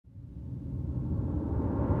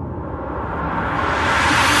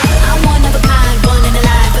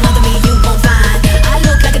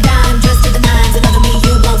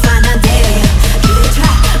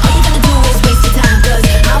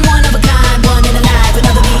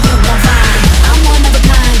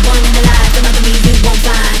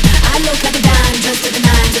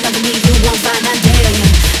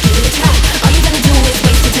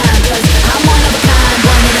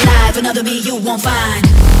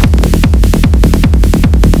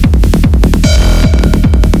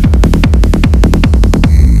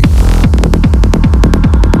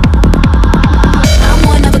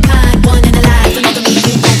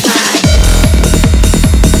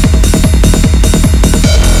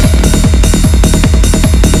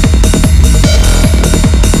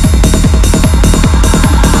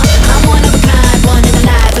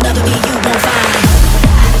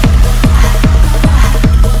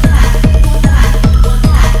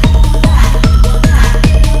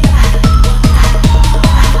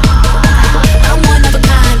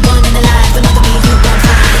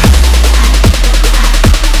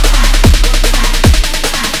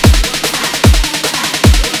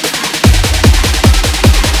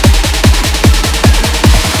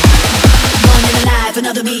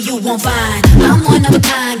another me you won't find. I'm one of a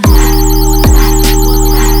kind.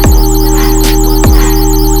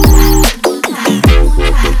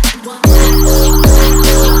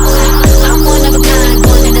 I'm one of a kind,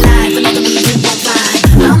 one in a life, another me you won't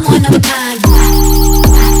find. I'm one of a kind.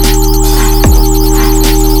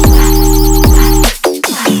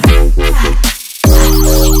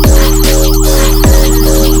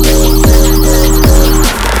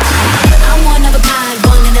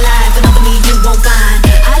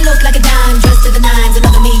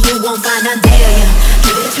 I dare you,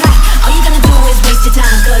 give it a try. All you gonna do is waste your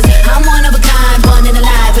time, cause I'm one of a kind, one in a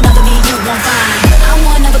life, another me you won't find. I'm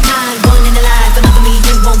one of a kind, one in a life, another me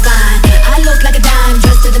you won't find. I look like a dime,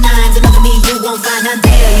 dressed to the nines, another me you won't find. I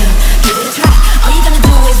dare you, give it a try. All you gonna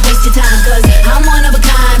do is waste your time, cause I'm one of a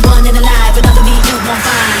kind, one in a life, another me you won't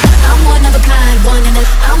find. I'm one of a kind, one in a,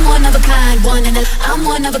 I'm one of a kind, one in a, I'm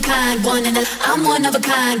one of a kind, one in a, I'm one of a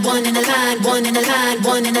kind, one in a kind, one in a kind,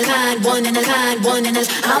 one in a kind, one in a kind, one in a,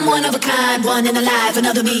 I'm one of a kind, one in a life,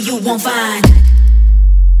 another me you won't find.